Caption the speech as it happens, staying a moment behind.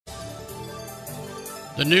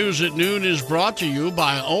The news at noon is brought to you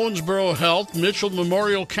by Owensboro Health Mitchell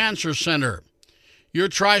Memorial Cancer Center. Your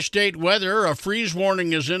tri-state weather, a freeze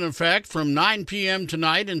warning is in effect from 9 p.m.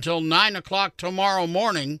 tonight until 9 o'clock tomorrow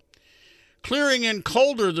morning. Clearing and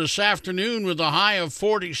colder this afternoon with a high of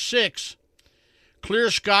 46.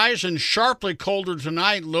 Clear skies and sharply colder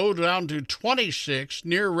tonight, low down to 26,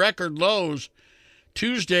 near record lows.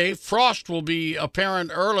 Tuesday, frost will be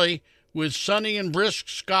apparent early with sunny and brisk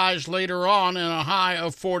skies later on and a high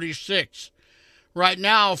of 46. Right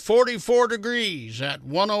now, 44 degrees at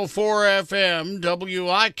 104 FM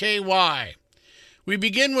WIKY. We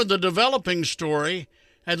begin with the developing story.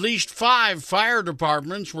 At least 5 fire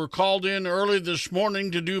departments were called in early this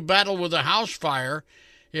morning to do battle with a house fire.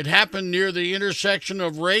 It happened near the intersection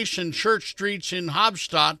of Race and Church Streets in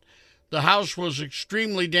Hobstadt. The house was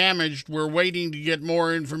extremely damaged. We're waiting to get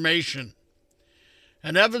more information.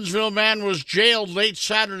 An Evansville man was jailed late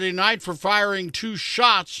Saturday night for firing 2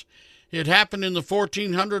 shots. It happened in the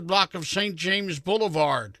 1400 block of St. James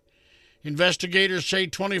Boulevard. Investigators say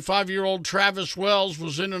 25-year-old Travis Wells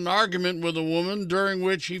was in an argument with a woman during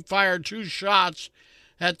which he fired 2 shots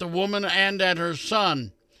at the woman and at her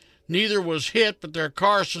son. Neither was hit, but their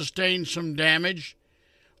car sustained some damage.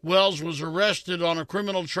 Wells was arrested on a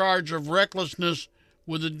criminal charge of recklessness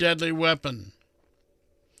with a deadly weapon.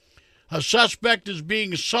 A suspect is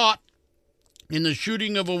being sought in the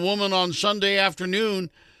shooting of a woman on Sunday afternoon.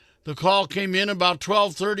 The call came in about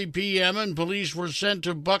 12:30 p.m. and police were sent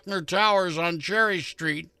to Buckner Towers on Cherry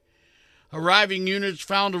Street. Arriving units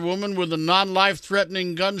found a woman with a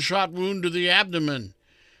non-life-threatening gunshot wound to the abdomen.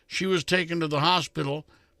 She was taken to the hospital.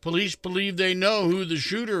 Police believe they know who the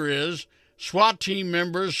shooter is. SWAT team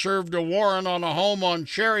members served a warrant on a home on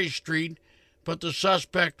Cherry Street, but the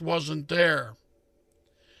suspect wasn't there.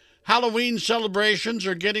 Halloween celebrations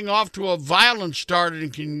are getting off to a violent start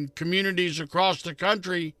in communities across the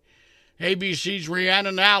country. ABC's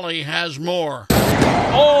Rhiannon Alley has more.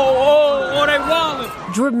 Oh, they want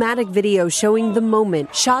it. Dramatic video showing the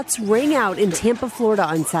moment. Shots rang out in Tampa, Florida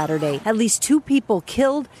on Saturday. At least 2 people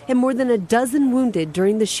killed and more than a dozen wounded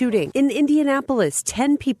during the shooting. In Indianapolis,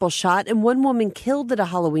 10 people shot and 1 woman killed at a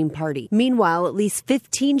Halloween party. Meanwhile, at least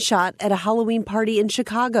 15 shot at a Halloween party in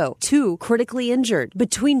Chicago. 2 critically injured.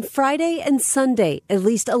 Between Friday and Sunday, at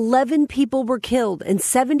least 11 people were killed and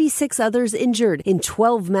 76 others injured in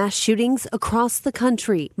 12 mass shootings across the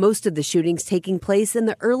country. Most of the shootings taking place in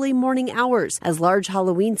the early morning hours as large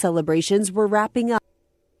Halloween celebrations were wrapping up.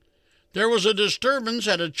 There was a disturbance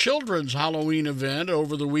at a children's Halloween event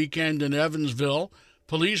over the weekend in Evansville.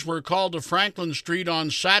 Police were called to Franklin Street on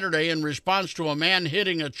Saturday in response to a man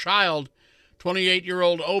hitting a child.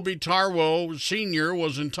 28-year-old Obi Tarwo Sr.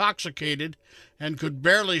 was intoxicated and could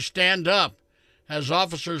barely stand up. As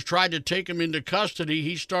officers tried to take him into custody,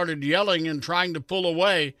 he started yelling and trying to pull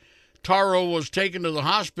away. Taro was taken to the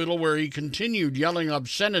hospital where he continued yelling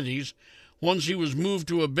obscenities. Once he was moved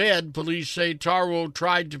to a bed, police say Taro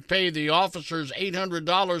tried to pay the officers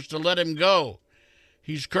 $800 to let him go.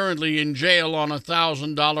 He's currently in jail on a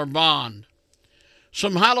 $1,000 bond.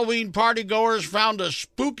 Some Halloween partygoers found a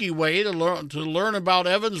spooky way to learn about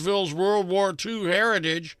Evansville's World War II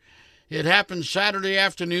heritage. It happened Saturday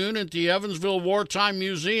afternoon at the Evansville Wartime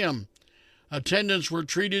Museum. Attendants were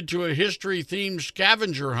treated to a history-themed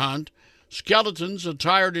scavenger hunt. Skeletons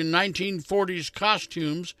attired in 1940s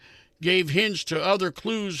costumes gave hints to other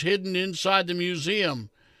clues hidden inside the museum.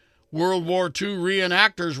 World War II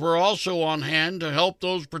reenactors were also on hand to help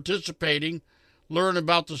those participating learn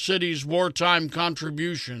about the city's wartime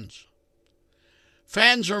contributions.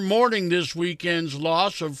 Fans are mourning this weekend's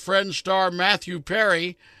loss of Friends star Matthew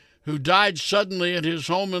Perry, who died suddenly at his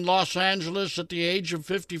home in Los Angeles at the age of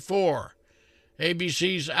 54.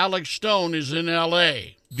 ABC's Alex Stone is in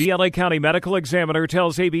L.A. The L.A. County Medical Examiner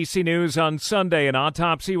tells ABC News on Sunday an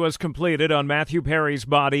autopsy was completed on Matthew Perry's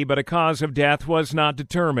body, but a cause of death was not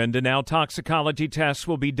determined, and now toxicology tests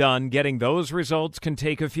will be done. Getting those results can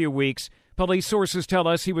take a few weeks. Police sources tell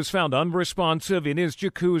us he was found unresponsive in his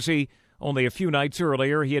jacuzzi. Only a few nights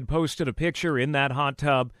earlier, he had posted a picture in that hot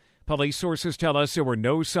tub. Police sources tell us there were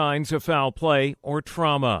no signs of foul play or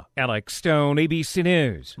trauma. Alex Stone, ABC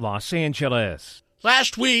News, Los Angeles.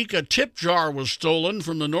 Last week, a tip jar was stolen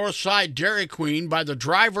from the Northside Dairy Queen by the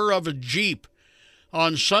driver of a Jeep.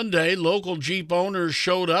 On Sunday, local Jeep owners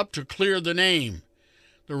showed up to clear the name.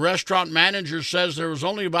 The restaurant manager says there was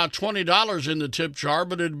only about $20 in the tip jar,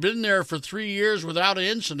 but it had been there for 3 years without an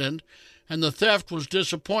incident, and the theft was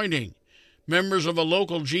disappointing. Members of a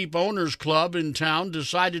local Jeep owners club in town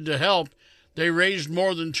decided to help. They raised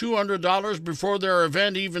more than $200 before their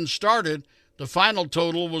event even started. The final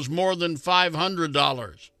total was more than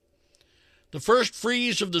 $500. The first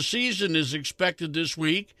freeze of the season is expected this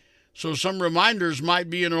week, so some reminders might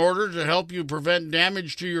be in order to help you prevent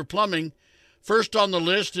damage to your plumbing. First on the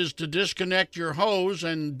list is to disconnect your hose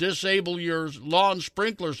and disable your lawn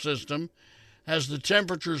sprinkler system. As the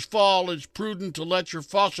temperatures fall, it's prudent to let your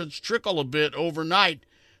faucets trickle a bit overnight,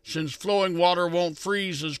 since flowing water won't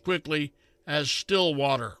freeze as quickly as still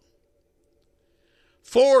water.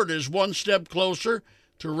 Ford is one step closer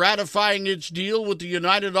to ratifying its deal with the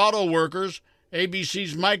United Auto Workers.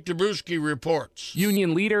 ABC's Mike Dabrowski reports.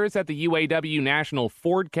 Union leaders at the UAW National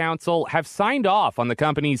Ford Council have signed off on the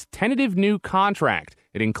company's tentative new contract.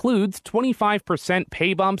 It includes 25%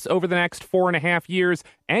 pay bumps over the next 4.5 years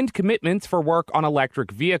and commitments for work on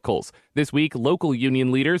electric vehicles. This week, local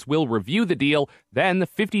union leaders will review the deal. Then the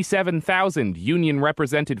 57,000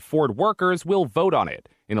 union-represented Ford workers will vote on it.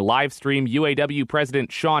 In a live stream, UAW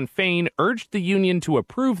President Shawn Fain urged the union to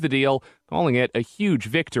approve the deal, calling it a huge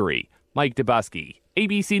victory. Mike Dabrowski,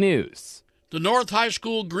 ABC News. The North High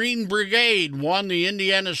School Green Brigade won the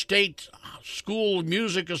Indiana State School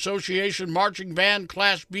Music Association Marching Band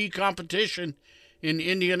Class B competition in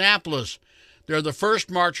Indianapolis. They're the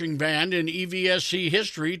first marching band in EVSC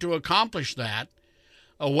history to accomplish that.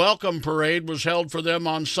 A welcome parade was held for them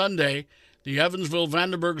on Sunday. The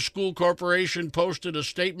Evansville-Vandenberg School Corporation posted a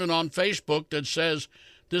statement on Facebook that says,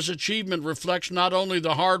 "This achievement reflects not only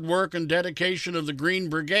the hard work and dedication of the Green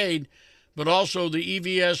Brigade, but also the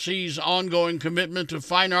EVSC's ongoing commitment to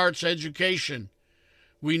fine arts education.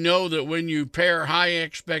 We know that when you pair high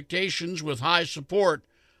expectations with high support,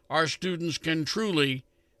 our students can truly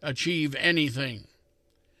achieve anything."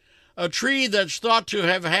 A tree that's thought to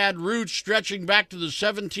have had roots stretching back to the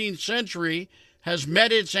 17th century has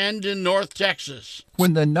met its end in North Texas.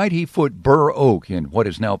 When the 90-foot bur oak in what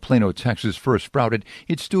is now Plano, Texas, first sprouted,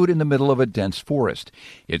 it stood in the middle of a dense forest.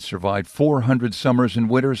 It survived 400 summers and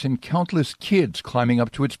winters and countless kids climbing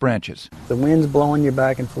up to its branches. The wind's blowing you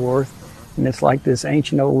back and forth, and it's like this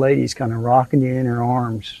ancient old lady's kind of rocking you in her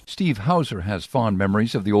arms. Steve Hauser has fond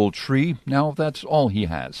memories of the old tree. Now that's all he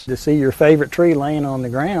has. To see your favorite tree laying on the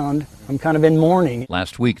ground, I'm kind of in mourning.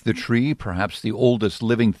 Last week, the tree, perhaps the oldest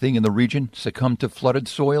living thing in the region, succumbed to flooded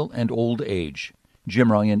soil and old age. Jim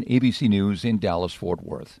Ryan, ABC News in Dallas-Fort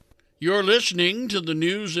Worth. You're listening to the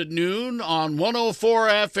news at noon on 104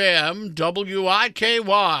 FM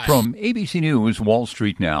WIKY. From ABC News, Wall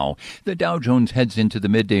Street now. The Dow Jones heads into the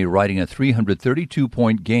midday riding a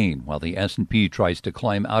 332-point gain, while the S&P tries to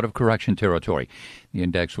climb out of correction territory. The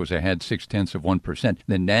index was ahead 0.6%.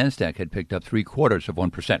 The NASDAQ had picked up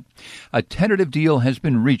 0.75%. A tentative deal has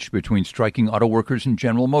been reached between striking auto workers and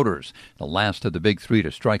General Motors, the last of the big three to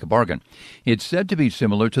strike a bargain. It's said to be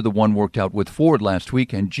similar to the one worked out with Ford last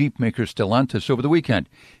week and Jeep maker Stellantis over the weekend.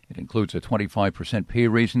 It includes a 25% pay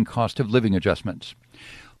raise and cost of living adjustments.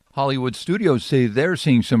 Hollywood studios say they're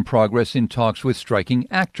seeing some progress in talks with striking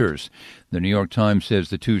actors. The New York Times says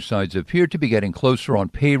the two sides appear to be getting closer on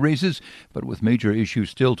pay raises, but with major issues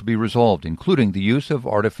still to be resolved, including the use of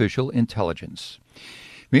artificial intelligence.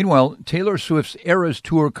 Meanwhile, Taylor Swift's Eras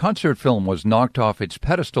Tour concert film was knocked off its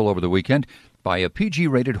pedestal over the weekend by a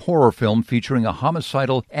PG-rated horror film featuring a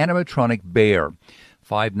homicidal animatronic bear.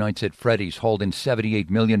 Five Nights at Freddy's hauled in $78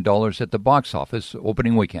 million at the box office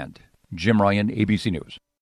opening weekend. Jim Ryan, ABC News.